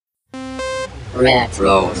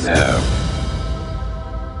Retro now.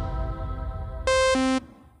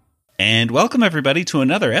 And welcome everybody to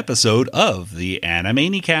another episode of the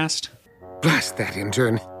Animaniacs. Blast that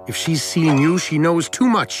intern. If she's seen you, she knows too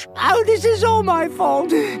much. Oh, this is all my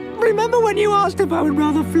fault. Remember when you asked if I would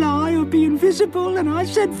rather fly or be invisible, and I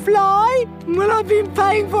said fly? Well, I've been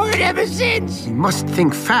paying for it ever since. You must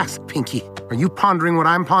think fast, Pinky. Are you pondering what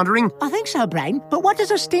I'm pondering? I think so, Brain. But what does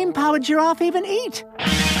a steam-powered giraffe even eat?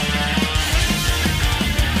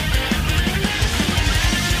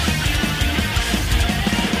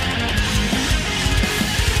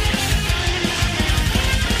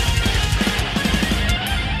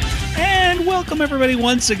 Welcome everybody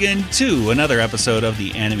once again to another episode of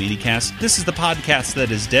the Animaniacs. This is the podcast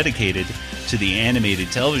that is dedicated to the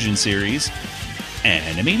animated television series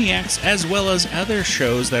Animaniacs, as well as other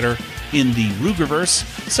shows that are in the Rugerverse,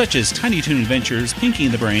 such as Tiny Toon Adventures, Pinky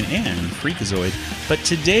and the Brain, and Freakazoid. But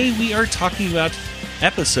today we are talking about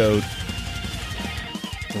episode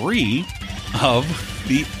 3 of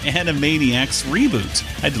the Animaniacs Reboot.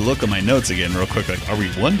 I had to look at my notes again real quick. Like, are we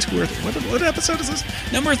 1, 2, or 3? What episode is this?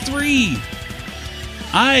 Number 3!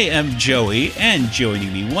 I am Joey, and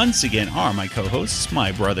joining me once again are my co-hosts,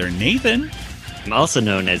 my brother Nathan. I'm also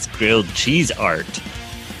known as Grilled Cheese Art.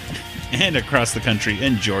 And across the country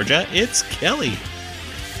in Georgia, it's Kelly.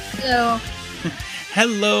 Hello.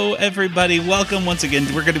 Hello, everybody. Welcome once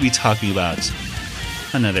again. We're going to be talking about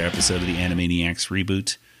another episode of the Animaniacs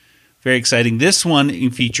Reboot. Very exciting. This one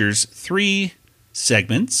features 3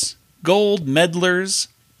 segments: Gold Meddlers,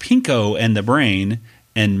 Pinko and the Brain,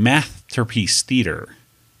 and Masterpiece Theater.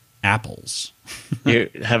 Apples. You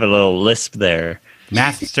have a little lisp there.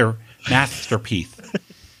 Masterpiece.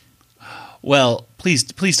 Well, please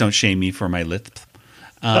don't shame me for my lisp.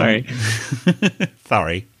 Sorry.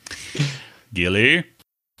 Sorry. Gilly?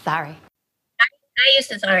 Sorry. I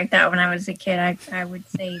used to talk like that when I was a kid. I would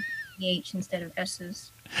say PH instead of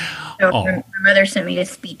S's. So my mother sent me to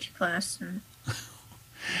speech class. And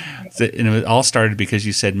it all started because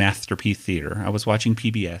you said Masterpiece Theater. I was watching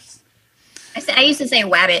PBS. I used to say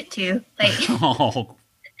Wabbit too. Like, oh.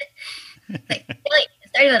 like it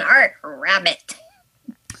started with an R, rabbit.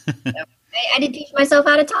 So I did teach myself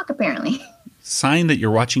how to talk, apparently. Sign that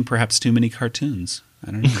you're watching perhaps too many cartoons.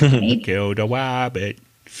 I don't know. Go to Wabbit.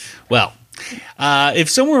 Well, if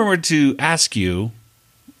someone were to ask you,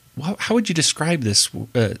 how would you describe this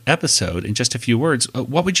episode in just a few words?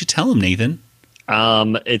 What would you tell them, Nathan?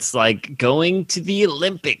 It's like going to the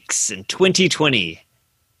Olympics in 2020.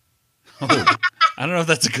 Oh, I don't know if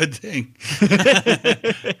that's a good thing.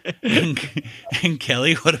 and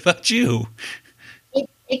Kelly, what about you?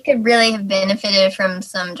 It could really have benefited from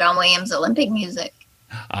some John Williams Olympic music.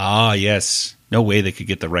 Ah, yes. No way they could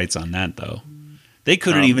get the rights on that, though. They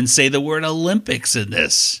couldn't even say the word Olympics in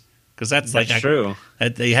this. Because that's true.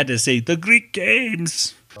 They had to say the Greek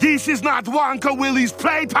Games. This is not Wonka Willie's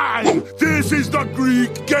playtime. This is the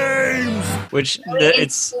Greek Games. Which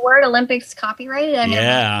it's the word Olympics copyrighted.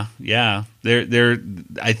 Yeah. They're.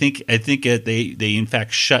 I think they in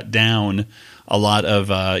fact shut down a lot of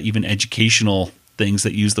even educational things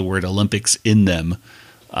that use the word Olympics in them.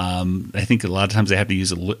 I think a lot of times they have to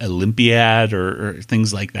use Olympiad or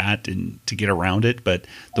things like that to get around it. But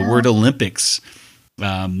the word Olympics,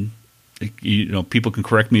 people can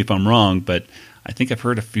correct me if I'm wrong, but I think I've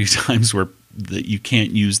heard a few times where you can't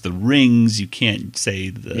use the rings. You can't say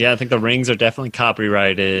the... Yeah, I think the rings are definitely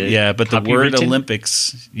copyrighted. Yeah, but the word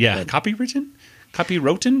Olympics... Yeah, copywritten?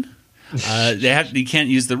 You can't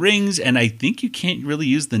use the rings, and I think you can't really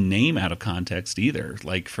use the name out of context either.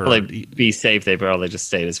 Like for be safe, they probably just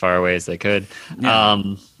stayed as far away as they could.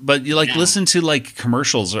 Yeah. But you listen to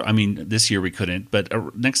commercials. I mean, this year we couldn't, but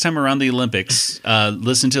next time around the Olympics,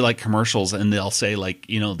 listen to commercials, and they'll say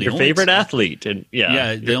your favorite athlete, and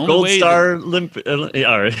the only gold way star gold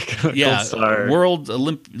star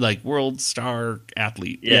world star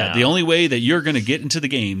athlete. Yeah, the only way that you're going to get into the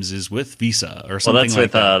games is with Visa or something. Well, that's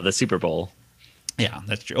with the Super Bowl. Yeah,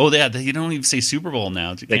 that's true. Oh, yeah, you don't even say Super Bowl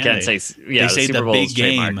now. They can't say. Yeah, they say Super the big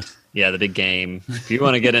game. Trademarked. Yeah, the big game. If you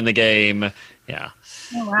want to get in the game, yeah.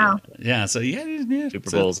 Oh wow. Yeah. So yeah. Super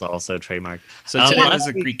Bowl's also trademarked. So today was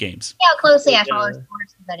the Greek Games. See how closely I follow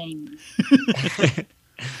sports with that anymore.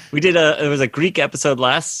 We did it was a Greek episode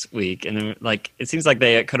last week, and it seems like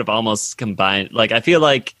they could have almost combined. I feel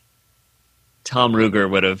like Tom Ruger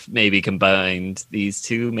would have maybe combined these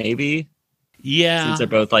two, maybe. Yeah, since they're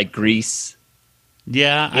both Greece.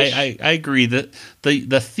 Yeah, I agree that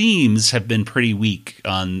the themes have been pretty weak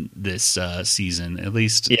on this season, at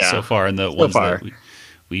least so far in the ones that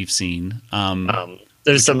we've seen.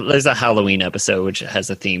 There's a Halloween episode which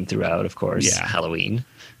has a theme throughout, of course. Yeah, Halloween.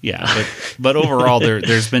 Yeah, but overall,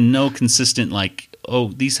 there's been no consistent, like, oh,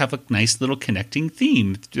 these have a nice little connecting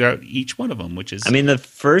theme throughout each one of them, which is... I mean, the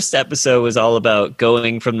first episode was all about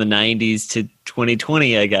going from the 90s to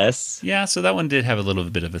 2020, I guess. Yeah, so that one did have a little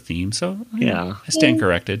bit of a theme, so yeah. I stand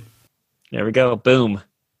corrected. There we go. Boom.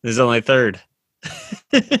 This is only a third.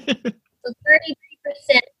 So 33%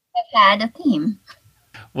 have had a theme.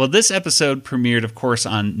 Well, this episode premiered, of course,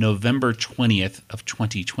 on November 20th of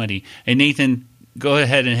 2020. And Nathan, go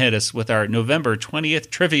ahead and hit us with our November 20th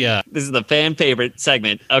trivia. This is the fan favorite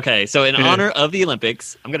segment. Okay, so in honor of the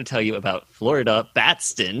Olympics, I'm going to tell you about Florida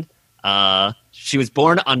Batson. She was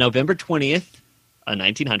born on November 20th,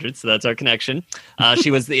 1900, so that's our connection.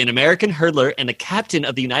 She was an American hurdler and the captain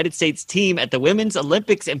of the United States team at the Women's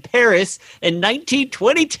Olympics in Paris in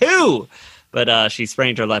 1922. But she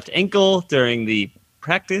sprained her left ankle during the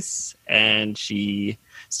practice, and she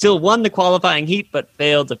still won the qualifying heat, but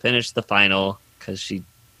failed to finish the final because she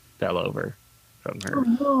fell over from her.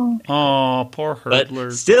 Oh, poor hurdler.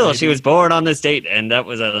 But still, she was born on this date, and that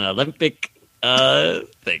was an Olympic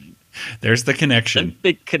thing. There's the connection.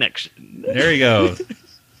 Olympic connection. There you go.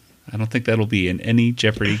 I don't think that'll be in any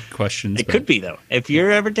Jeopardy questions. It could be, though. If you're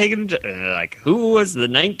ever taken, like, who was the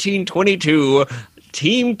 1922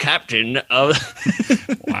 team captain of...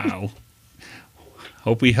 Wow.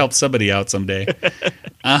 Hope we help somebody out someday.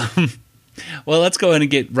 Well, let's go ahead and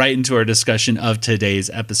get right into our discussion of today's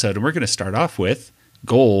episode. And we're going to start off with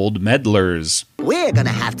gold medalers. We're going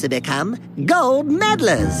to have to become gold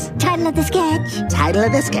medalers. Title of the sketch. Title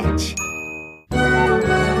of the sketch.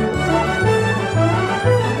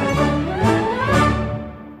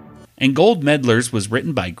 And Gold Medalers was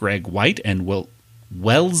written by Greg White and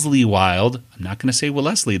Wellesley Wild. I'm not going to say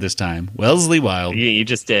Wellesley this time. Wellesley Wild. You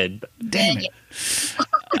just did. Damn it.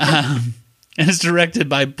 And it's directed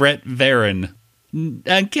by Brett Varon.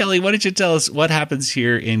 And Kelly, why don't you tell us what happens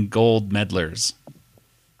here in Gold Medalers?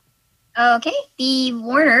 Okay, the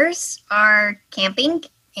Warners are camping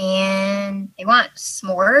and they want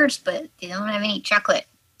s'mores, but they don't have any chocolate.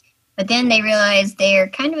 But then they realize they're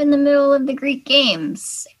kind of in the middle of the Greek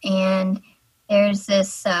games, and there's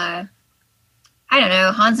this, Hans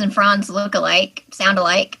and Franz sound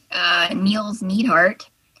alike, Niels Neidhart,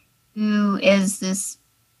 who is this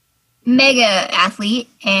mega athlete,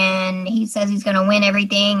 and he says he's going to win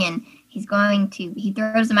everything, and he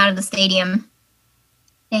throws them out of the stadium.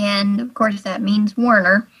 And, of course, that means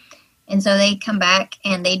Warner. And so they come back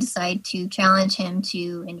and they decide to challenge him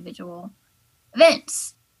to individual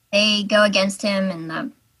events. They go against him in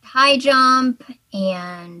the high jump,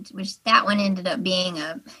 and which that one ended up being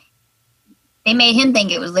they made him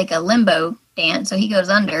think it was like a limbo dance. So he goes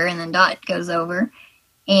under and then Dot goes over.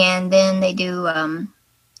 And then they do, and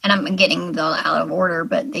I'm getting out of order,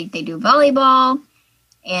 but they do volleyball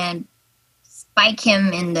and spike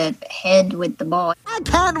him in the head with the ball. I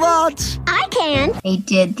can't watch. I can. They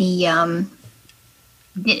did the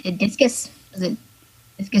discus. Was it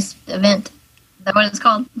discus event? Is that what it's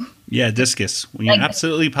called? Yeah, discus. When you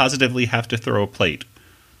absolutely positively have to throw a plate.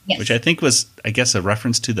 Yes. Which I think was, I guess, a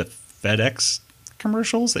reference to the FedEx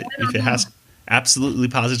commercials. If it has absolutely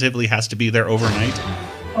positively has to be there overnight.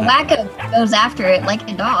 Well, Wacko goes after it like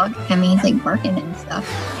a dog. I mean, he's like barking and stuff,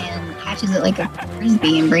 and catches it like a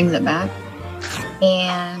frisbee and brings it back.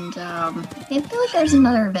 And I feel like there's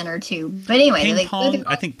another event or two. But anyway, ping pong.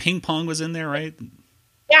 I think ping pong was in there, right?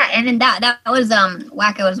 Yeah, and then that was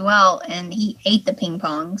Wacko as well, and he ate the ping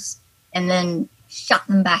pongs and then shot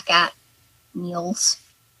them back at Niels.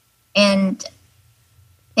 And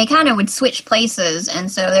they kind of would switch places, and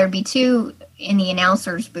so there'd be two in the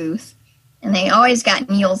announcer's booth, and they always got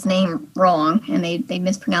Niels' name wrong, and they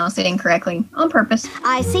mispronounced it incorrectly on purpose.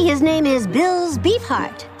 I see his name is Bill's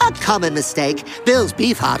Beefheart. A common mistake. Bill's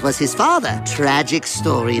Beefheart was his father. Tragic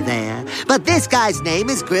story there. But this guy's name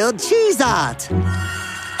is Grilled Cheeseheart.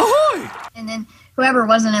 Ahoy! And then whoever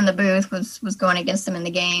wasn't in the booth was going against them in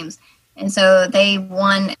the games. And so they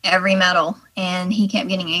won every medal, and he kept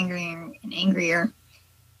getting angrier and angrier.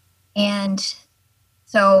 And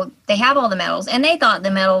so they have all the medals, and they thought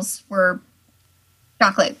the medals were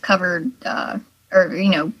chocolate covered,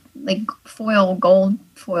 like gold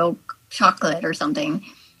foil chocolate or something.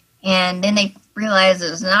 And then they realize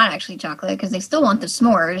it's not actually chocolate because they still want the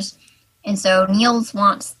s'mores. And so Niels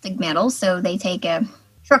wants the medals, so they take a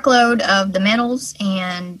truckload of the medals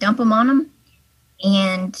and dump them on him.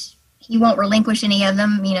 And he won't relinquish any of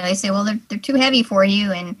them. You know, they say, well, they're too heavy for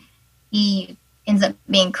you. And he ends up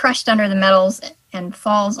being crushed under the medals and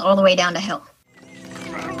falls all the way down to hell.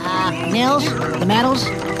 Nils, the medals,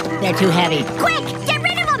 they're too heavy. Quick, get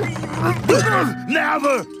rid of them!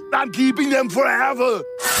 Never! I'm keeping them forever!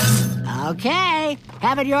 Okay,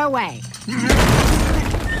 have it your way.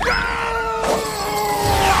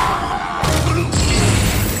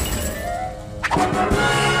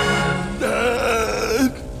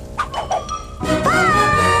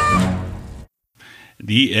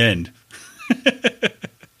 The end.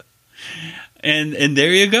 and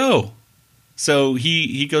there you go. So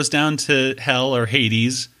he goes down to hell or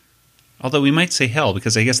Hades. Although we might say hell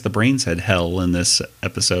because I guess the brain said hell in this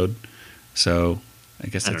episode. So I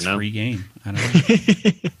guess it's free game. I don't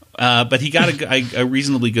know. But he got a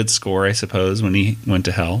reasonably good score, I suppose, when he went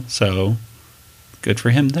to hell. So good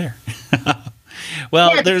for him there.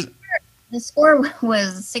 Well, Yeah, there's... The score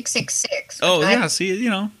was 666. Oh, yeah, see,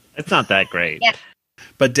 It's not that great. Yeah.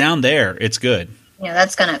 But down there, it's good.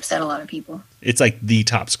 That's going to upset a lot of people. It's like the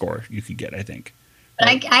top score you could get, I think. But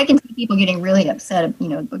I can see people getting really upset.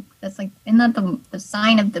 That's like, isn't that the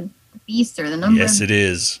sign of the beast or the number? Yes, it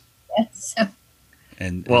is. Yes. So.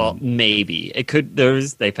 Well, maybe it could.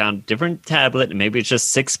 They found different tablet, and maybe it's just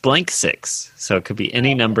 6 blank 6. So it could be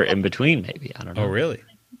any number in between. Maybe I don't know. Oh, really?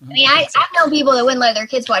 I mean, I know people that wouldn't let their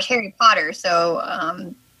kids watch Harry Potter. So,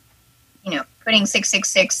 putting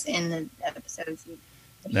 666 in the episodes.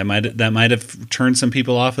 That might have turned some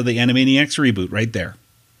people off of the Animaniacs reboot right there.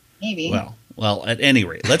 Maybe. Well, at any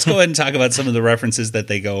rate, let's go ahead and talk about some of the references that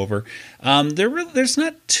they go over. There's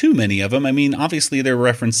not too many of them. I mean, obviously they're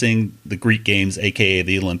referencing the Greek games, aka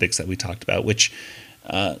the Olympics that we talked about, which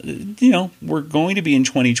were going to be in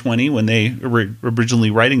 2020 when they were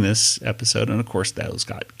originally writing this episode, and of course those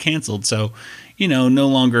got canceled. So, no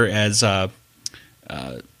longer as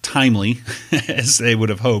timely as they would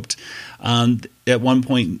have hoped. At one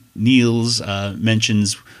point, Niels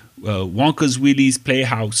mentions Wonka's Willy's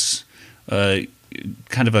Playhouse.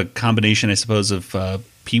 Kind of a combination, I suppose, of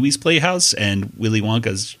Pee-wee's Playhouse and Willy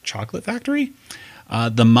Wonka's Chocolate Factory.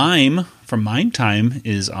 The mime from Mime Time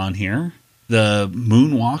is on here. The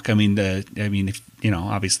moonwalk.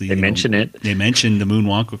 Obviously they mention it. They mentioned the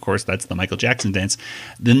moonwalk. Of course, that's the Michael Jackson dance.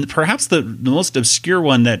 Then perhaps the most obscure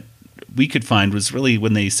one that we could find was really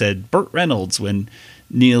when they said Burt Reynolds, when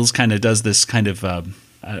Niels kind of does this kind of I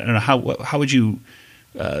don't know how would you.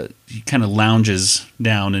 He kind of lounges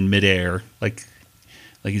down in midair, like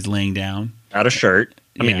he's laying down, out of shirt.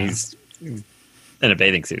 I mean, he's in a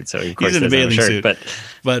bathing suit, so of course he's in a bathing suit.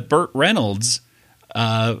 But Burt Reynolds,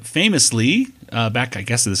 famously, back I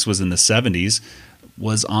guess this was in the 70s,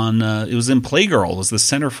 was on. It was in Playgirl. Was the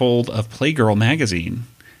centerfold of Playgirl magazine.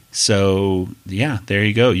 So yeah, there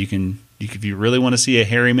you go. You can if you really want to see a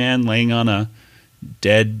hairy man laying on a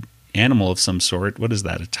dead animal of some sort. What is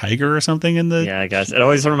that? A tiger or something in the... Yeah, I guess. It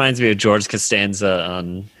always reminds me of George Costanza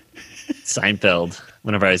on Seinfeld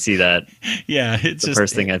whenever I see that. Yeah, it's the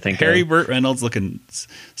first thing I think Harry of. Burt Reynolds looking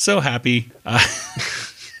so happy.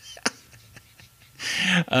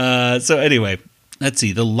 So anyway, let's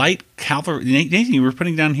see. The Light Cavalry... Nathan, you were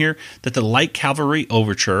putting down here that the Light Cavalry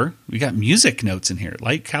Overture... We got music notes in here.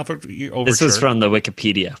 Light Cavalry Overture. This was from the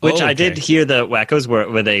Wikipedia, which I did hear the Wacko's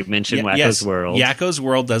World, where they mentioned Wacko's World. Wacko's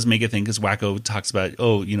World does make a thing because Wacko talks about,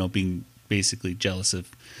 being basically jealous of,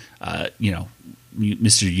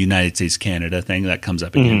 Mr. United States Canada thing that comes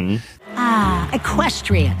up again. Mm-hmm.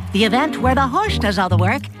 Equestrian, the event where the horse does all the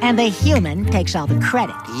work and the human takes all the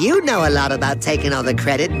credit. You know a lot about taking all the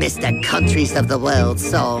credit, Mr. Countries of the World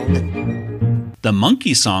song. The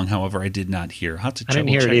monkey song, however, I did not hear. I'll have to I didn't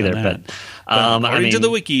hear it either, but according to the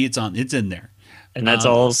wiki, it's in there, and that's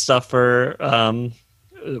all stuff for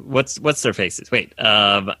what's their faces? Wait,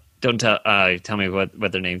 don't tell me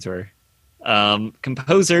what their names were.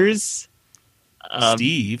 Composers,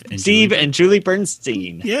 Steve and Julie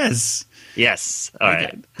Bernstein. Yes. All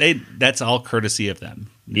right. That's all courtesy of them.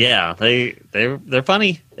 Yeah, they're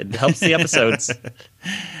funny. It helps the episodes.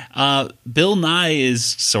 Bill Nye is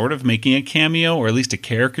sort of making a cameo, or at least a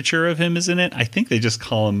caricature of him is in it. I think they just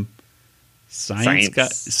call him Science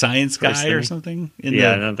Guy or something. I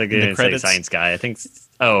don't think they say Science Guy. I think.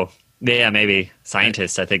 Maybe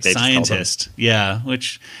Scientist. I think they Scientist. Yeah,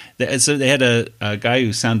 so they had a guy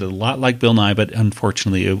who sounded a lot like Bill Nye, but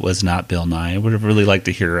unfortunately it was not Bill Nye. I would have really liked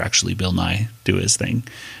to hear actually Bill Nye do his thing,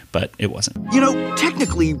 but it wasn't.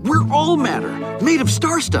 Technically, we're all matter, made of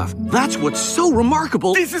star stuff. That's what's so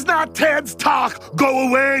remarkable. This is not Ted's talk. Go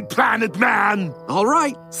away, Planet Man. All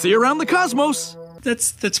right, see you around the cosmos.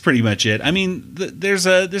 That's pretty much it. I mean, there's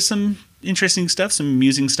some interesting stuff, some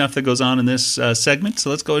amusing stuff that goes on in this segment.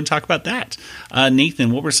 So let's go and talk about that.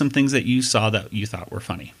 Nathan, what were some things that you saw that you thought were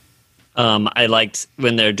funny? I liked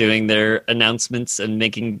when they're doing their announcements and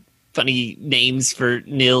making funny names for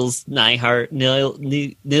Nils Neidhart.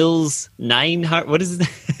 Nils Neidhart. What is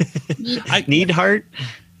it? Neidhart?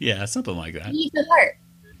 Yeah, something like that. Needhart.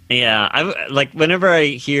 Yeah, I like whenever I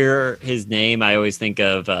hear his name, I always think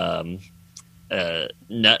of Nival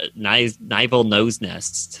Nose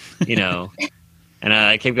Nest, you know. And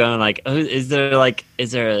I keep going like, oh, is there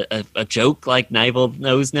a joke like Nival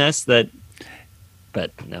Nose Nest that?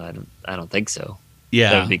 But no, I don't think so.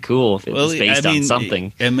 Yeah, that would be cool if it was based on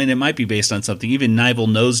something. I mean, it might be based on something. Even Nival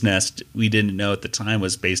Nose Nest, we didn't know at the time,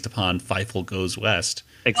 was based upon Fievel Goes West.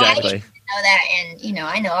 Exactly. Well, I didn't know that, and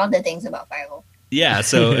I know all the things about Fievel. Yeah,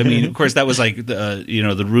 so I mean, of course, that was like the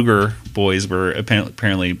Ruger boys were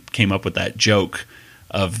apparently came up with that joke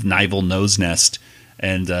of Nival Nose Nest,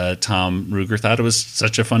 and Tom Ruger thought it was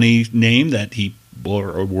such a funny name that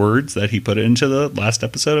or words that he put into the last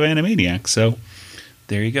episode of Animaniacs. So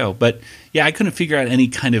there you go. But yeah, I couldn't figure out any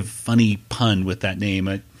kind of funny pun with that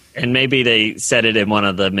name. And maybe they said it in one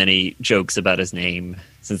of the many jokes about his name,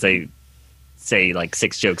 since they say like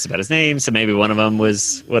 6 jokes about his name. So maybe one of them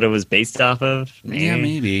was what it was based off of.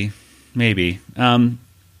 Maybe. Yeah, maybe.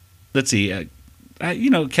 Let's see.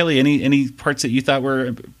 Kelly, any parts that you thought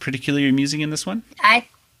were particularly amusing in this one? I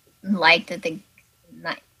liked that the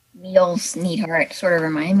Neil's Neatheart sort of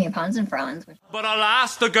reminded me of Hans and Franz. But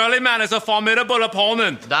alas, the girly man is a formidable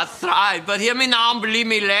opponent. That's right, but hear me now and believe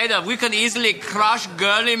me later. We can easily crush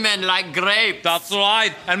girly men like grapes. That's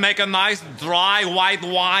right, and make a nice dry white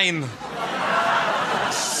wine.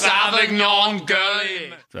 Sauvignon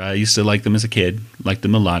girly. I used to like them as a kid. Liked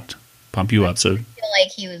them a lot. Pump you up, so. I feel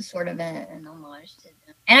like he was sort of an homage to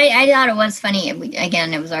them. And I thought it was funny.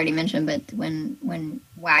 Again, it was already mentioned, but when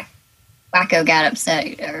Wacko got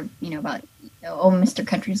upset, or about Mr.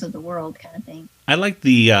 Countries of the World kind of thing. I like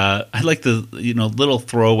the little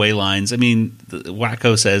throwaway lines. I mean,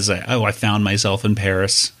 Wacko says, "Oh, I found myself in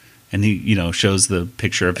Paris," and he shows the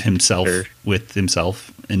picture of himself with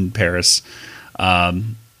himself in Paris,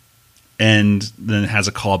 and then has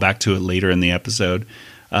a callback to it later in the episode.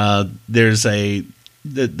 There's the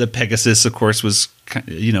Pegasus, of course, was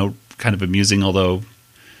kind of amusing, although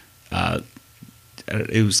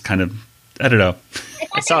it was kind of. I don't know.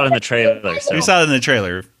 I saw it in the trailer. So. You saw it in the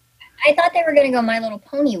trailer. I thought they were going to go My Little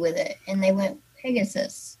Pony with it, and they went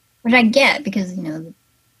Pegasus, which I get because the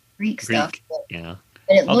Greek stuff. Yeah.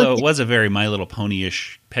 But Although it was a very My Little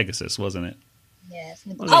Pony-ish Pegasus, wasn't it? Yes.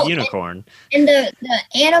 It was a unicorn. And the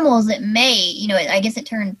animals it made, I guess it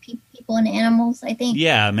turned people into animals. I think.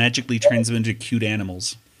 Yeah, magically turns them into cute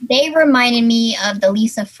animals. They reminded me of the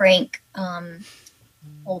Lisa Frank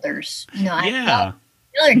holders. Yeah.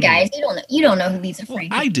 Other guys, you don't know who Lisa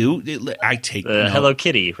Frank is. I do. I take Hello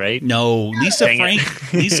Kitty, right? No, Lisa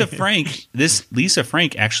Frank. Lisa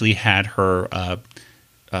Frank actually had her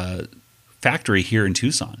factory here in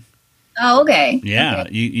Tucson. Oh, okay. Yeah,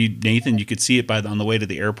 okay. You Nathan, you could see it on the way to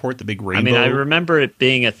the airport. The big rainbow. I mean, I remember it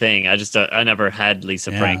being a thing. I just I never had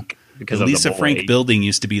Lisa Frank because the of Lisa the boy. Frank building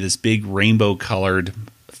used to be this big rainbow-colored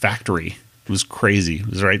factory. It was crazy. It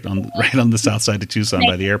was right on the south side of Tucson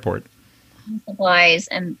by the airport. Supplies,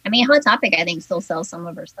 and I mean, Hot Topic I think still sells some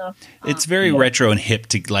of her stuff. It's very retro and hip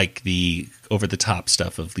to like the over the top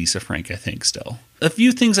stuff of Lisa Frank. I think still a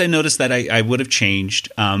few things I noticed that I would have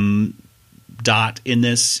changed. Dot in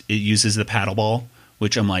this, it uses the paddle ball,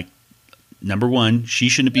 which I'm like, number one, she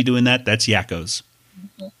shouldn't be doing that. That's Yakko's.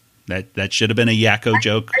 That should have been a Yakko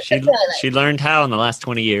joke. She learned how in the last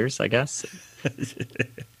 20 years, I guess.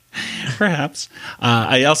 Perhaps.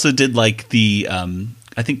 I also did like the.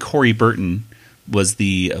 I think Corey Burton was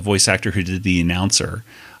the voice actor who did the announcer.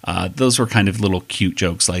 Those were kind of little cute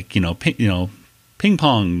jokes, like ping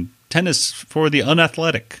pong, tennis for the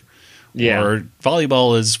unathletic, or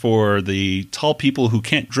volleyball is for the tall people who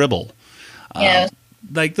can't dribble.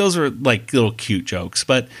 Like those were like little cute jokes,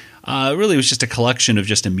 but really it was just a collection of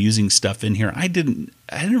just amusing stuff in here. I didn't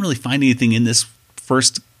really find anything in this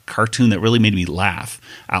first cartoon that really made me laugh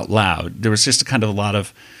out loud. There was just a lot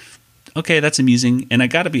of. Okay, that's amusing. And I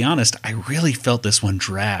got to be honest, I really felt this one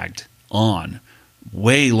dragged on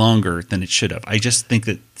way longer than it should have. I just think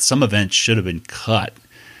that some events should have been cut.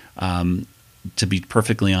 To be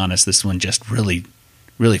perfectly honest, this one just really,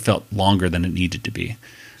 really felt longer than it needed to be.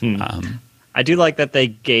 I do like that they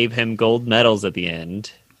gave him gold medals at the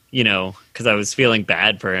end, because I was feeling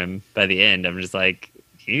bad for him by the end. I'm just like,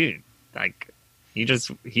 he's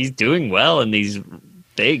doing well in these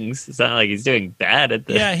things. It's not like he's doing bad at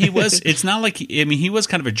the. Yeah, he was. It's not like he was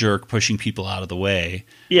kind of a jerk pushing people out of the way.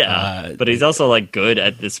 Yeah, but he's also like good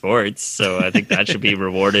at the sports, so I think that should be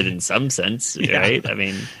rewarded in some sense, right? I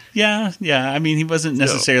mean, yeah. I mean, he wasn't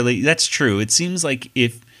necessarily. That's true. It seems like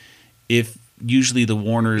if usually the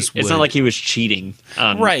Warners, it's not like he was cheating,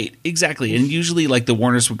 right? Exactly, and usually like the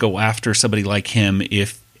Warners would go after somebody like him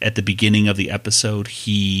if at the beginning of the episode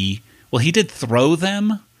he did throw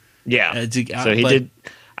them. Yeah. So he did.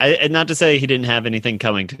 Not to say he didn't have anything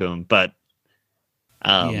coming to him, but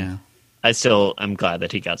I'm glad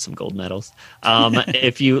that he got some gold medals.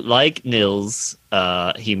 If you like Nils,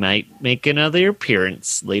 he might make another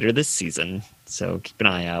appearance later this season. So keep an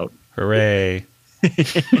eye out. Hooray.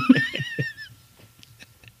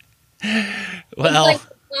 Well,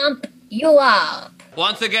 Pump you up.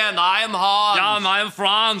 Once again, I am Hans. Yeah, I am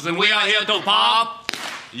Franz, and we are here to pop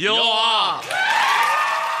you up.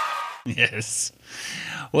 Yes.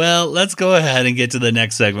 Well, let's go ahead and get to the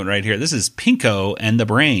next segment right here. This is Pinko and the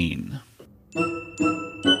Brain.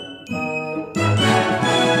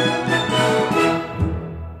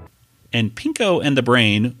 And Pinko and the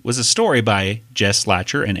Brain was a story by Jess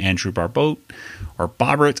Latcher and Andrew Barboat, or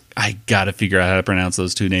Bobbert. I gotta figure out how to pronounce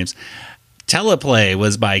those two names. Teleplay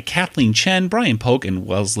was by Kathleen Chen, Brian Polk, and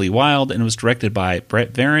Wellesley Wild, and was directed by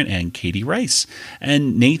Brett Varon and Katie Rice.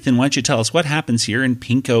 And Nathan, why don't you tell us what happens here in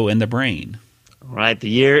Pinko and the Brain? All right, the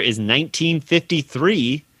year is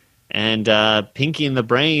 1953, and Pinky and the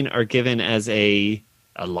Brain are given as a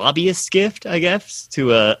lobbyist gift, I guess,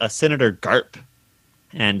 to a Senator Garp.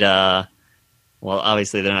 And, well,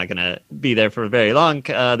 obviously they're not going to be there for very long.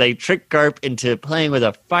 They trick Garp into playing with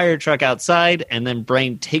a fire truck outside, and then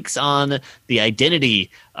Brain takes on the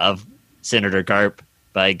identity of Senator Garp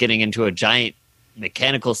by getting into a giant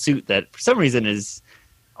mechanical suit that, for some reason, is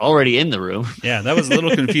already in the room. Yeah, that was a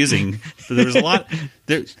little confusing. There was a lot.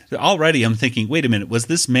 Already I'm thinking, wait a minute, was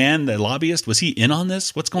this man the lobbyist? Was he in on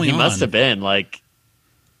this? What's going on? He must have been. Like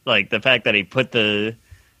the fact that he put the...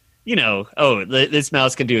 this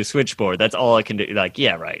mouse can do a switchboard. That's all it can do. Like,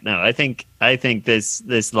 yeah, right. No, I think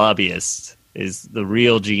this lobbyist is the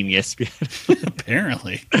real genius.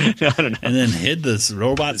 Apparently. I don't know. And then hid this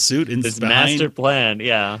robot suit in this master plan.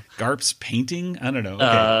 Yeah. Garp's painting. I don't know.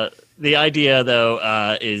 Okay. The idea,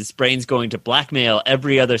 though, is Brain's going to blackmail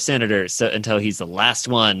every other senator until he's the last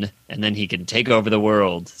one, and then he can take over the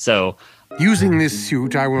world. So. Using this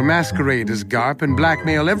suit, I will masquerade as Garp and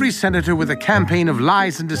blackmail every senator with a campaign of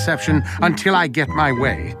lies and deception until I get my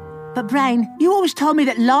way. But, Brain, you always told me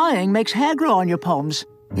that lying makes hair grow on your palms.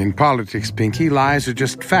 In politics, Pinky, lies are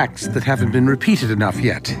just facts that haven't been repeated enough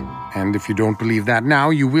yet. And if you don't believe that now,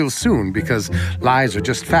 you will soon, because lies are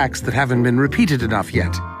just facts that haven't been repeated enough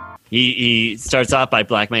yet. He starts off by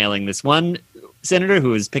blackmailing this one senator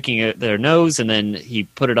who was picking at their nose, and then he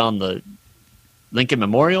put it on the Lincoln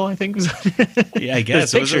Memorial, I think. Yeah, I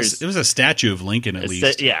guess. It was a statue of Lincoln, at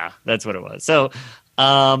least. Yeah, that's what it was. So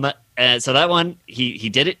so that one, he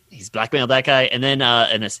did it. He's blackmailed that guy. And then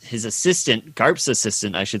his assistant, Garp's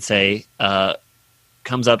assistant, I should say,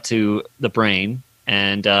 comes up to the Brain.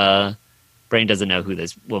 And Brain doesn't know who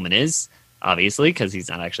this woman is, obviously, because he's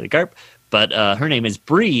not actually Garp. But her name is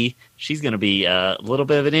Bree. She's going to be a little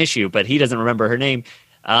bit of an issue, but he doesn't remember her name.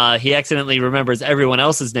 He accidentally remembers everyone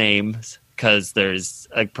else's names, because there's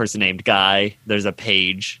a person named Guy, there's a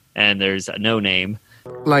Page, and there's a no name.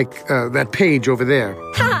 Like that Page over there.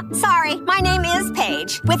 Ha! Sorry, my name is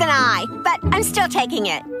Paige, with an I, but I'm still taking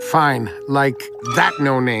it. Fine, like that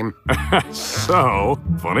no name. So,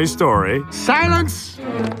 funny story. Silence!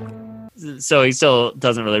 So he still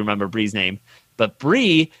doesn't really remember Bree's name. But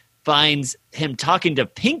Bree finds him talking to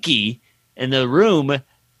Pinky in the room, in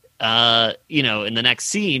the next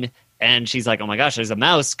scene. And she's like, oh my gosh, there's a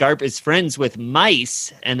mouse. Garp is friends with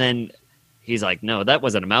mice. And then he's like, no, that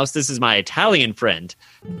wasn't a mouse. This is my Italian friend.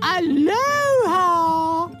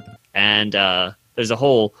 Aloha! And there's a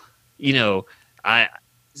whole,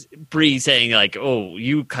 Bree saying like, oh,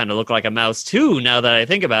 you kind of look like a mouse too, now that I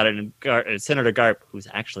think about it. And Senator Garp, who's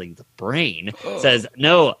actually the Brain, says,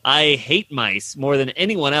 no, I hate mice more than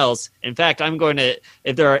anyone else. In fact,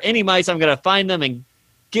 if there are any mice, I'm going to find them and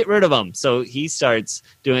get rid of them. So he starts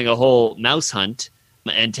doing a whole mouse hunt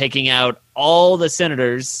and taking out all the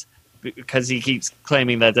senators because he keeps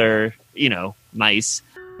claiming that they're, mice.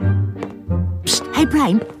 Psst, hey,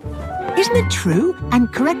 Brain, isn't it true? And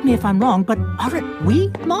correct me if I'm wrong, but aren't we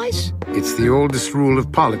mice? It's the oldest rule of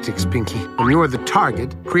politics, Pinky. When you're the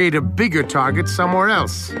target, create a bigger target somewhere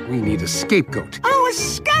else. We need a scapegoat. Oh, a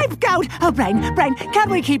scapegoat! Oh, Brain, can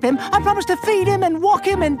we keep him? I promise to feed him and walk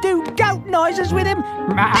him and do goat noises with him.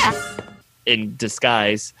 In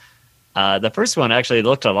disguise. The first one actually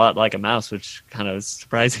looked a lot like a mouse, which kind of was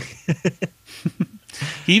surprising.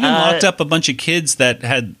 He even locked up a bunch of kids that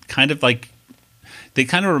had kind of like... They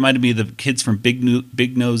kind of reminded me of the kids from Big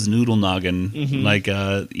Nose Noodle Noggin,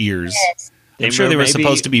 ears. Yes. I'm sure they were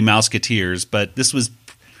supposed to be Mouseketeers, but this was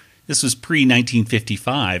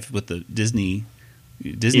pre-1955 with the Disney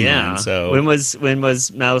line. So when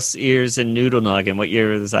was Mouse Ears and Noodle Noggin? What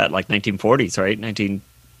year was that? Like 1940s, right?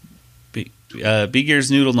 Big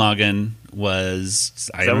Ear's Noodle Noggin was,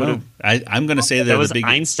 I don't know. I'm going to say that was the Big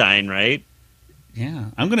Einstein, right? Yeah,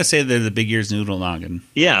 I'm going to say they're the Big Ear's Noodle Noggin.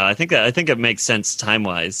 Yeah, I think it makes sense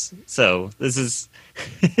time-wise. So this is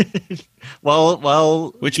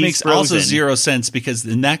which makes frozen. Also zero sense, because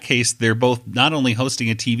in that case they're both not only hosting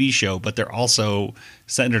a TV show, but they're also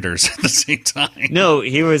senators at the same time. No,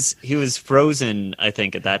 he was frozen, I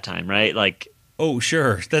think, at that time, right? Like, oh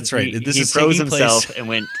sure, that's right. He froze himself and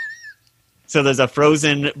went. So there's a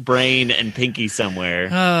frozen Brain and Pinky somewhere.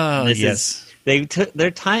 Oh, yes. They took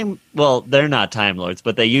their time. Well, they're not Time Lords,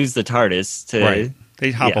 but they use the TARDIS to. Right.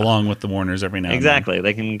 They hop along with the Warners every now and then. Exactly.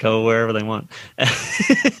 They can go wherever they want.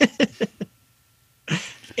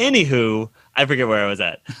 Anywho, I forget where I was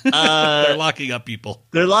at. They're locking up people.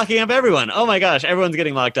 They're locking up everyone. Oh my gosh, everyone's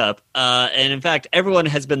getting locked up. And in fact, everyone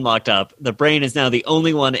has been locked up. The Brain is now the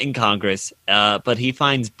only one in Congress. But he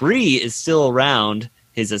finds Bree is still around,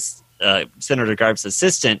 his Senator Garp's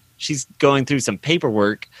assistant. She's going through some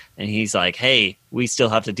paperwork, and he's like, hey, we still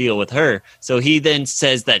have to deal with her. So he then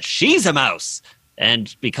says that she's a mouse.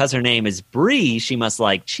 And because her name is Bree, she must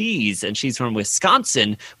like cheese. And she's from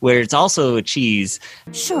Wisconsin, where it's also a cheese.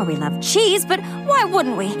 Sure, we love cheese, but why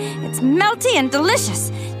wouldn't we? It's melty and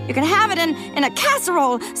delicious. You can have it in a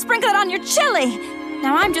casserole, sprinkle it on your chili.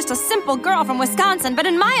 Now, I'm just a simple girl from Wisconsin, but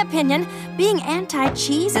in my opinion, being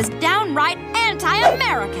anti-cheese is downright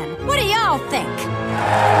anti-American. What do y'all think?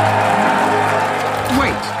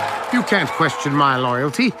 Wait, you can't question my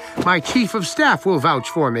loyalty. My chief of staff will vouch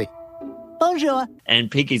for me. Bonjour. And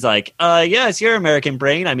Pinky's like, yes, you're American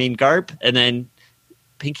Brain. I mean, Garp. And then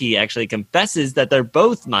Pinky actually confesses that they're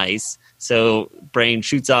both mice. So Brain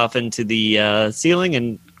shoots off into the ceiling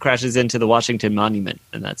and crashes into the Washington Monument.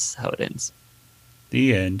 And that's how it ends.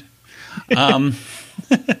 The end.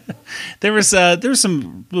 There was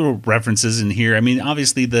some little references in here. I mean,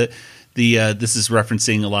 obviously this is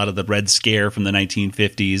referencing a lot of the Red Scare from the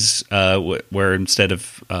 1950s, where instead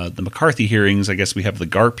of the McCarthy hearings, I guess we have the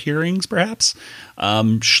Garp hearings, perhaps.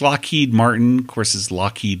 Lockheed Martin, of course, is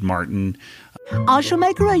Lockheed Martin. I shall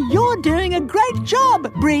make her a "You're doing a great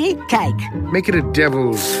job, Brie" cake. Make it a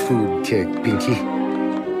devil's food cake, Pinky.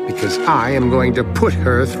 Because I am going to put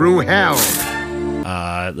her through hell.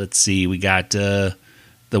 Let's see. We got the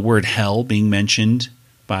word hell being mentioned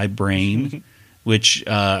by Brain, which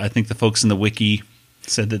I think the folks in the wiki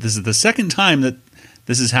said that this is the second time that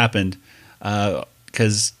this has happened,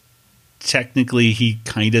 because technically he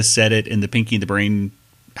kind of said it in the Pinky and the Brain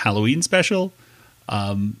Halloween special.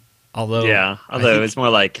 Although it's more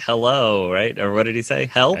like hello, right? Or what did he say?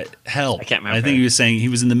 Help? Help. I can't remember. I think he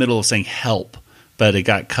was in the middle of saying help, but it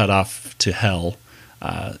got cut off to hell.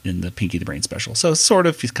 In the Pinky the Brain special. So sort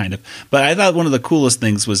of, he's kind of. But I thought one of the coolest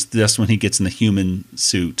things was just when he gets in the human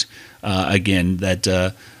suit. Again,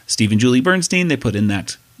 that Steve and Julie Bernstein, they put in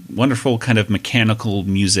that wonderful kind of mechanical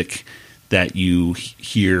music that you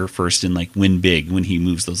hear first in like Win Big when he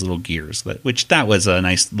moves those little gears. Which that was a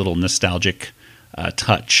nice little nostalgic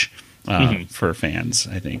touch for fans,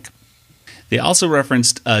 I think. They also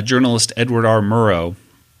referenced journalist Edward R. Murrow,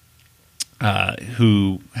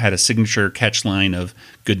 who had a signature catch line of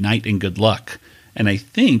 "Good night and good luck," and I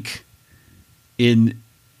think in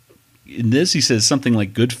this he says something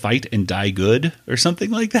like "Good fight and die good" or something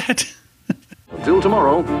like that. Till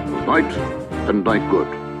tomorrow, night and night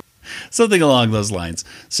good. Something along those lines.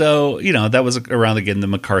 So that was around again the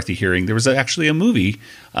McCarthy hearing. There was actually a movie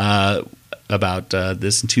about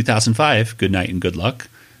this in 2005, "Good night and good luck,"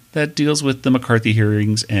 that deals with the McCarthy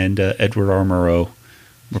hearings and Edward R. Murrow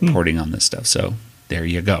reporting on this stuff. So there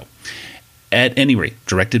you go. At any rate,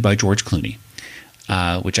 directed by George Clooney,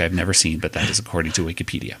 which I've never seen, but that is according to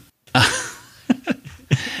Wikipedia.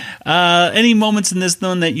 Any moments in this,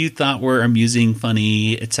 though, that you thought were amusing,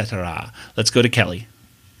 funny, etc.? Let's go to Kelly.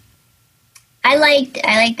 I liked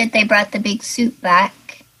that they brought the big suit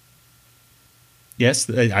back. Yes,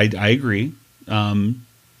 I agree. I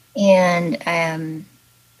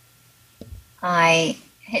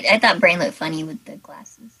thought Brain looked funny with the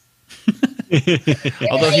glasses.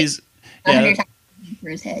 Although he's 100 times for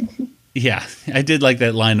his head. Yeah, I did like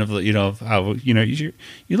that line of how you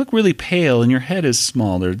look really pale and your head is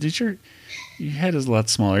smaller. Your head is a lot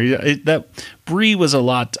smaller. That Bree was a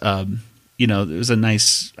lot. It was a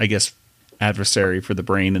nice, I guess, adversary for the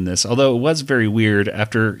Brain in this. Although it was very weird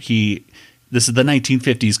after this is the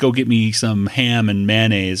 1950s. Go get me some ham and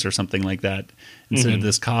mayonnaise or something like that instead of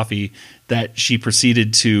this coffee. That she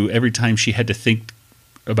proceeded to, every time she had to think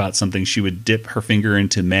about something, she would dip her finger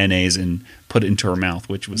into mayonnaise and put it into her mouth,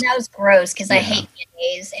 which was... That was gross, because I hate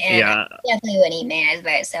mayonnaise, and I definitely wouldn't eat mayonnaise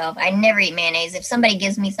by itself. I never eat mayonnaise. If somebody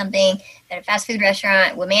gives me something at a fast food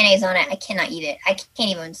restaurant with mayonnaise on it, I cannot eat it. I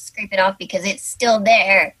can't even scrape it off because it's still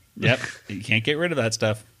there. Yep, you can't get rid of that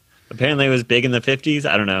stuff. Apparently it was big in the 50s.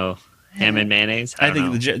 I don't know. Ham and mayonnaise? I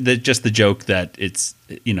think just the joke that it's,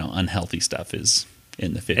 unhealthy stuff is...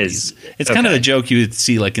 in the 50s. It's kind of a joke you would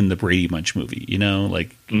see like in the Brady Bunch movie,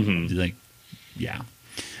 like yeah.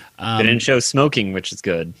 They didn't show smoking, which is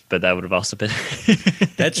good, but that would have also been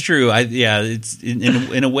That's true. It's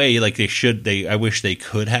in a way like I wish they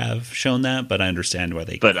could have shown that, but I understand why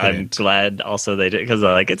they couldn't. But I'm glad also they did, because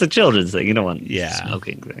it's a children's thing. You don't want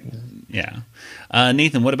smoking thing. Yeah.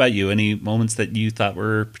 Nathan, what about you? Any moments that you thought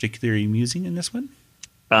were particularly amusing in this one?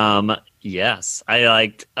 Yes. I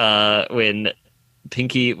liked when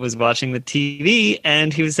Pinky was watching the TV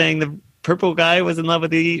and he was saying the purple guy was in love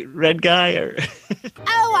with the red guy.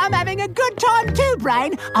 Oh, I'm having a good time too,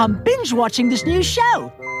 Brain. I'm binge watching this new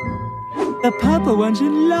show. The purple one's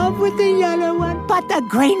in love with the yellow one, but the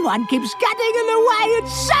green one keeps getting in the way.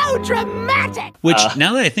 It's so dramatic. Which,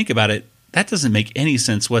 now that I think about it, that doesn't make any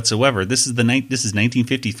sense whatsoever. This is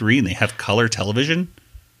 1953 and they have color television.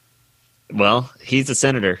 Well, he's a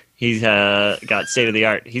senator. He's got state of the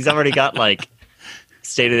art. He's already got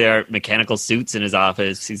state-of-the-art mechanical suits in his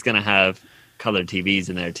office. He's going to have colored TVs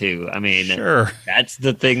in there, too. I mean, sure. That's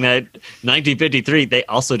the thing that 1953, they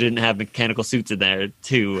also didn't have mechanical suits in there,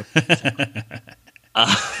 too.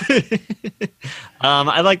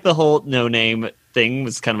 I like the whole no-name thing. It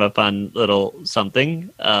was kind of a fun little something,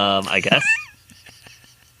 I guess.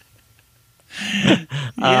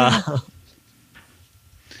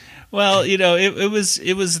 Well,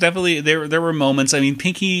 it was definitely there were moments. I mean,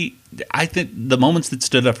 Pinky, I think the moments that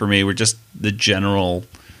stood up for me were just the general,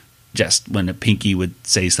 just when a Pinky would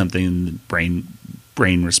say something and brain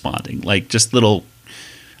responding, like just little,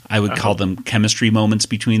 I would call them chemistry moments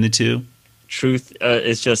between the two. Truth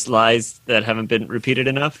is just lies that haven't been repeated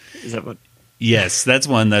enough. Is that what? Yes, that's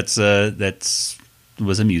one that's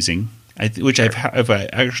was amusing. Which I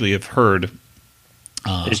actually have heard.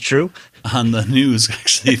 It's true on the news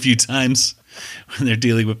actually a few times when they're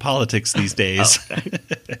dealing with politics these days.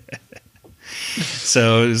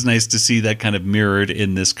 So it was nice to see that kind of mirrored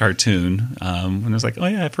in this cartoon. When I was like, oh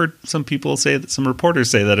yeah, I've heard some people say that, some reporters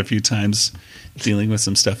say that a few times, dealing with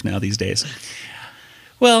some stuff now these days.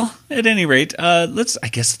 Well, at any rate, let's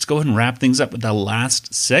go ahead and wrap things up with the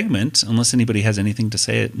last segment, unless anybody has anything to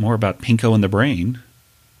say more about Pinko and the Brain.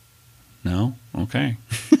 No? Okay.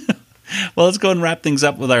 Well, let's go ahead and wrap things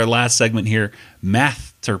up with our last segment here,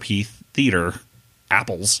 Masterpiece Theater,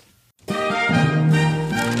 Apples.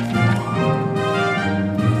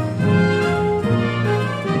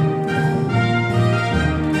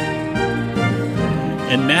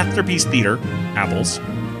 And Masterpiece Theater, Apples,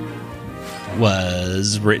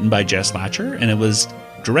 was written by Jess Latcher, and it was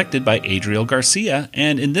directed by Adriel Garcia.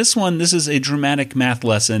 And in this one, this is a dramatic math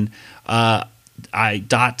lesson. Dot,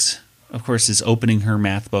 of course, is opening her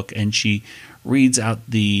math book, and she reads out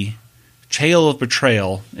the tale of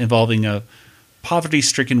betrayal involving a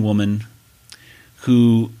poverty-stricken woman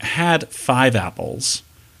who had 5 apples,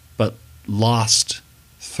 but lost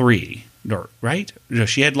 3. Right? No,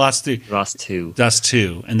 she had lost 3. Lost 2. Lost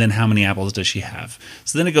 2. And then how many apples does she have?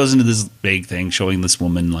 So then it goes into this big thing showing this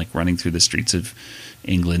woman like running through the streets of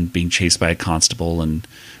England being chased by a constable, and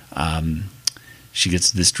she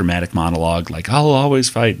gets this dramatic monologue like, I'll always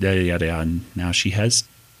fight, yada, yada, yada. And now she has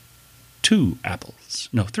 2 apples.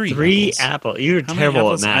 No, 3 3 apples. You're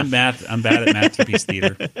terrible at math. I'm bad at Masterpiece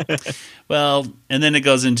Theater. Well, and then it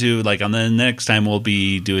goes into, like, on the next time we'll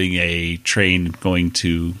be doing a train going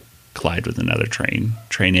to collide with another train.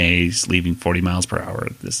 Train A is leaving 40 miles per hour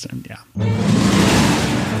at this time, yeah.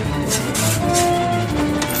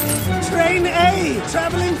 Train A,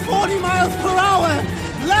 traveling 40 miles per hour,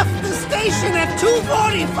 left the station at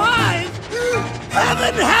 2:45.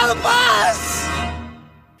 Heaven help us!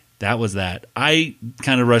 That was that. I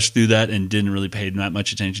kind of rushed through that and didn't really pay that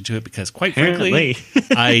much attention to it because, quite frankly,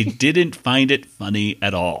 I didn't find it funny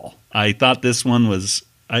at all. I thought this one was...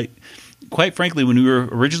 Quite frankly, when we were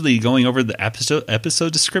originally going over the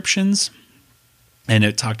episode descriptions and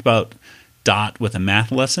it talked about Dot with a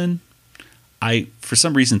math lesson, I, for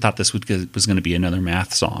some reason, thought this was going to be another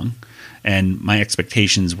math song. And my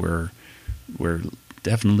expectations were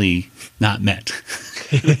definitely not met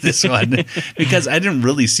with this one because I didn't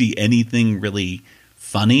really see anything really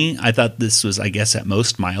funny. I thought this was, I guess, at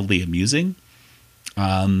most mildly amusing.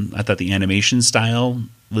 I thought the animation style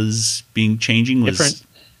was changing, was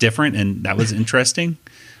different, and that was interesting.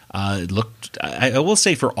 It looked. I will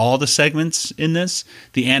say for all the segments in this,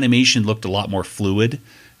 the animation looked a lot more fluid,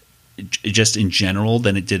 just in general,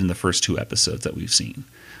 than it did in the first 2 episodes that we've seen.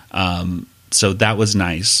 So that was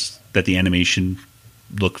nice that the animation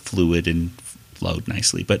looked fluid and flowed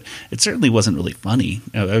nicely. But it certainly wasn't really funny.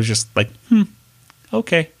 I was just like,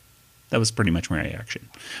 okay. That was pretty much my reaction.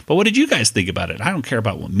 But what did you guys think about it? I don't care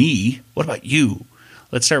about me. What about you?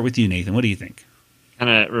 Let's start with you, Nathan. What do you think?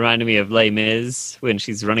 Kind of reminded me of Les Mis when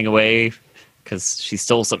she's running away because she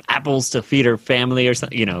stole some apples to feed her family or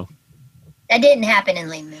something, That didn't happen in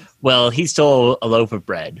Les Mis. Well, he stole a loaf of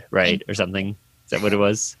bread, right? Or something. Is that what it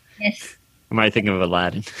was? Yes. Or am I thinking of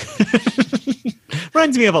Aladdin?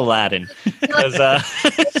 Reminds me of Aladdin.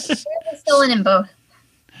 Stolen in both.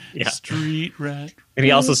 Yeah. Street rat. And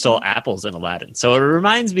he also stole apples in Aladdin. So it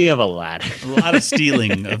reminds me of Aladdin. A lot of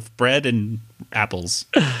stealing of bread and apples.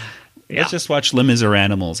 Yeah. Let's just watch Les Mis or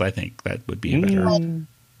Animals. I think that would be a better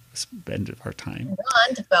spend of our time.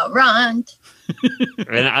 Run.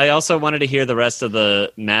 And I also wanted to hear the rest of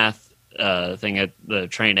the math thing at the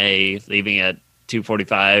train A, leaving at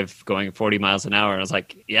 2:45, going 40 miles an hour. And I was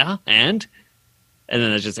like, yeah, and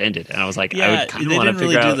then it just ended. And I was like, I would kind of want to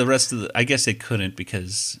figure out. Do the rest of the. I guess they couldn't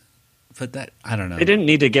because. But that, I don't know. They didn't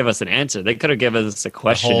need to give us an answer. They could have given us a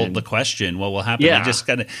question. The question, what will happen? Yeah. They just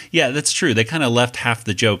kind of, that's true. They kind of left half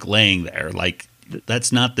the joke laying there. Like,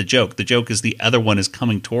 that's not the joke. The joke is the other one is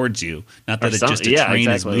coming towards you, not that it's just a train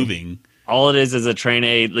is moving. All it is a train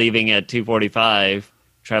A leaving at 2:45,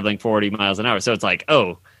 traveling 40 miles an hour. So it's like,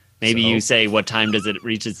 maybe you say, what time does it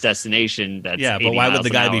reach its destination? That's but why would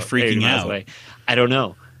the guy be freaking out? Away. I don't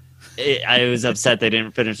know. I was upset they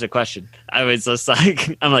didn't finish the question. I was just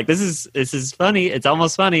like, this is funny. It's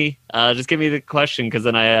almost funny. Just give me the question because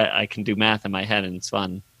then I can do math in my head and it's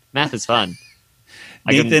fun. Math is fun.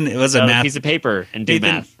 Nathan, it was a math piece of paper and do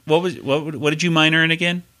math. What did you minor in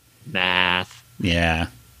again? Math. Yeah,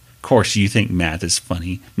 of course you think math is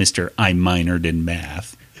funny, Mister. I minored in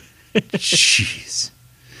math. Jeez.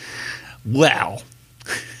 Wow.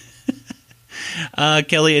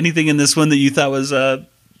 Kelly, anything in this one that you thought was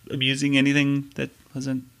amusing? Anything that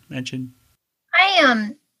wasn't mentioned?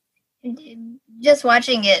 I just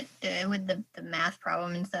watching it with the math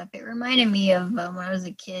problem and stuff. It reminded me of when I was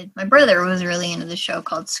a kid. My brother was really into the show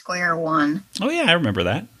called Square One. Oh yeah, I remember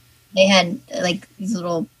that. They had these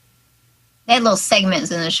little segments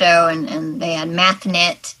in the show, and they had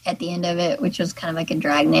MathNet at the end of it, which was kind of like a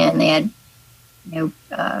dragnet, and they had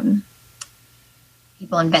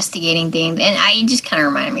people investigating things, and I just kind of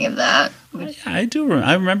reminded me of that. I do.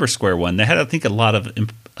 I remember Square One. They had, I think, a lot of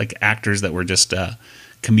actors that were just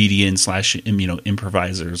comedians /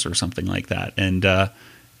 improvisers or something like that, and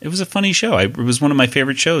it was a funny show. It was one of my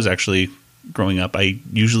favorite shows actually. Growing up, I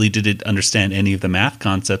usually didn't understand any of the math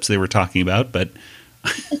concepts they were talking about, but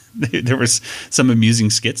there was some amusing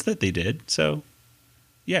skits that they did. So,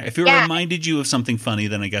 yeah, if it reminded you of something funny,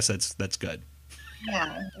 then I guess that's good.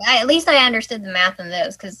 Yeah, at least I understood the math in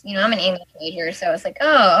this because I'm an English major, so it's like,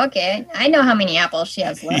 oh, okay, I know how many apples she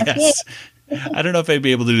has left. Yes. I don't know if I'd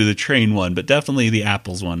be able to do the train one, but definitely the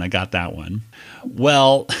apples one. I got that one.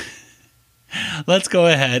 Well, let's go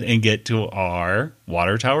ahead and get to our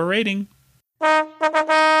water tower rating.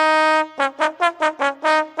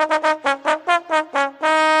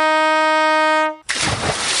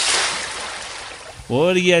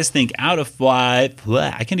 What do you guys think? Out of 5,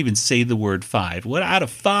 I can't even say the word 5. What out of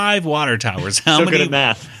 5 water towers? How many? Good at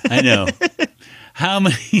math. I know. How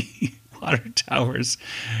many water towers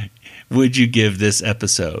would you give this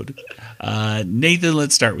episode? Nathan,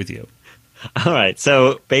 let's start with you. All right.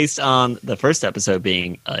 So based on the first episode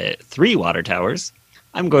being 3 water towers,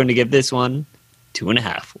 I'm going to give this one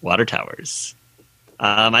 2.5 water towers.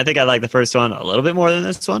 I think I like the first one a little bit more than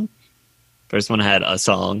this one. First one had a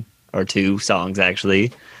song, or 2 songs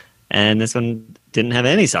actually, and this one didn't have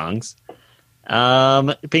any songs.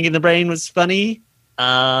 Pink in the Brain was funny.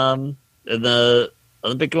 The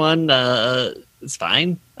Olympic one is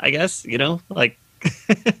fine, I guess. I don't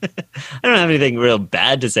have anything real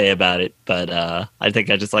bad to say about it, but I think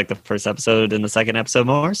I just like the first episode and the second episode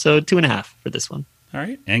more, so 2.5 for this one. All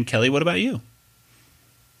right. And Kelly, what about you?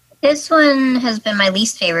 This one has been my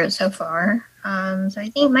least favorite so far. So I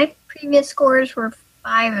think my previous scores were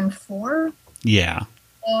 5 and 4. Yeah.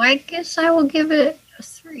 So I guess I will give it a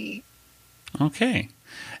 3. Okay.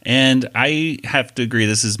 And I have to agree,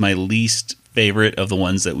 this is my least favorite of the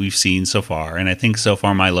ones that we've seen so far. And I think so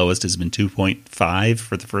far my lowest has been 2.5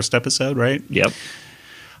 for the first episode, right? Yep.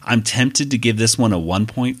 I'm tempted to give this one a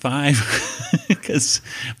 1.5,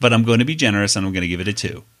 but I'm going to be generous and I'm going to give it a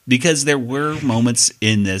 2. Because there were moments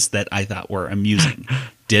in this that I thought were amusing.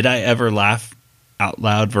 Did I ever laugh out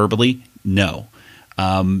loud verbally? No.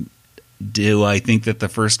 Do I think that the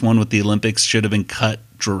first one with the Olympics should have been cut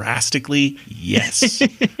drastically? Yes.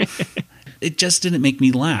 It just didn't make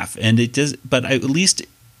me laugh, and it does. But at least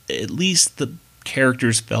the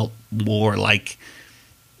characters felt more like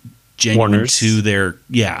genuine Warners. to their.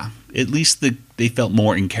 Yeah, at least they felt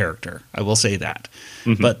more in character. I will say that.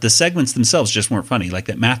 Mm-hmm. But the segments themselves just weren't funny. Like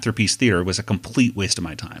that Masterpiece Theater was a complete waste of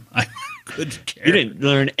my time. I couldn't care. You didn't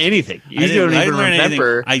learn anything. You don't even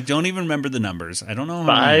remember. I don't even remember the numbers. I don't know.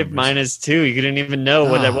 5 minus 2. You didn't even know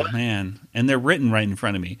what that was. Oh, man. And they're written right in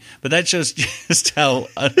front of me. But that shows just how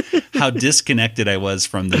disconnected I was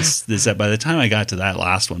from this. By the time I got to that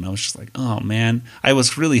last one, I was just like, oh, man. I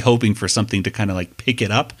was really hoping for something to kind of like pick it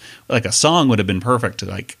up. Like a song would have been perfect to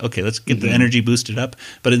like, okay, let's get the energy boosted up.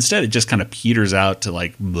 But instead, it just kind of peters out to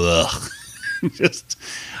like, bleh. Just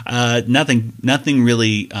nothing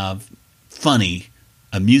really funny.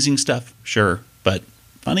 Amusing stuff, sure. But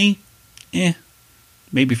funny,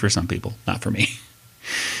 maybe for some people, not for me.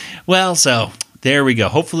 Well, so there we go.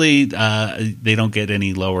 Hopefully they don't get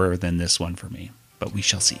any lower than this one for me, but we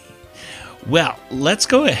shall see. Well, let's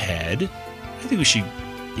go ahead. I think we should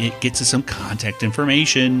get to some contact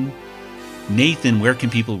information. Nathan, where can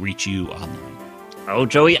people reach you online? Oh,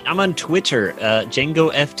 Joey, I'm on Twitter.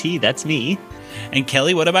 Django FT, that's me. And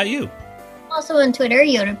Kelly, what about you? Also on Twitter,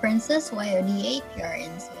 Yoda Princess,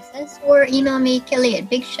 YODAPRNCSS, or email me,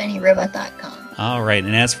 Kelly@BigShinyRobot.com. All right,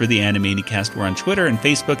 and as for the Animaniacast, we're on Twitter and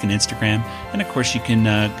Facebook and Instagram. And, of course, you can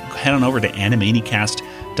head on over to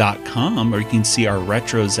Animaniacast.com, where you can see our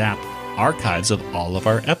Retro Zap archives of all of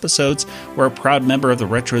our episodes. We're a proud member of the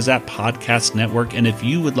Retro Zap Podcast Network, and if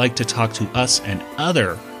you would like to talk to us and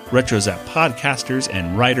other Retro Zap podcasters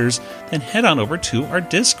and writers, then head on over to our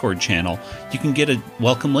Discord channel. You can get a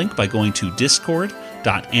welcome link by going to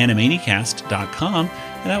discord.animaniacast.com,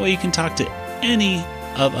 and that way you can talk to any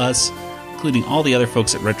of us, including all the other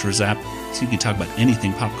folks at Retro Zap, so you can talk about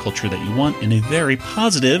anything pop culture that you want in a very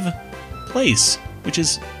positive place, which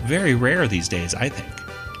is very rare these days, I think.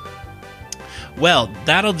 Well,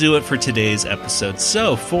 that'll do it for today's episode.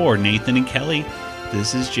 So, for Nathan and Kelly,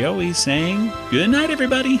 this is Joey saying good night,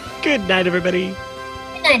 everybody. Good night, everybody.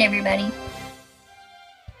 Good night, everybody.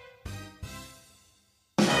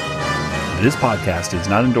 This podcast is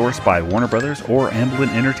not endorsed by Warner Brothers or Amblin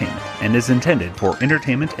Entertainment and is intended for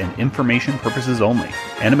entertainment and information purposes only.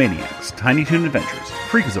 Animaniacs, Tiny Toon Adventures,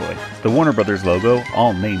 Freakazoid, the Warner Brothers logo,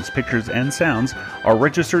 all names, pictures, and sounds are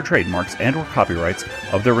registered trademarks and or copyrights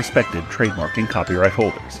of their respective trademark and copyright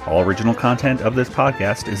holders. All original content of this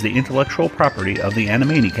podcast is the intellectual property of the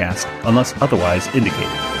Animaniacast unless otherwise indicated.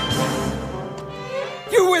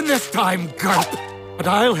 You win this time, Gump! But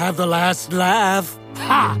I'll have the last laugh.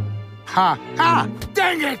 Ha! Ha! Ha!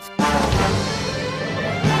 Dang it!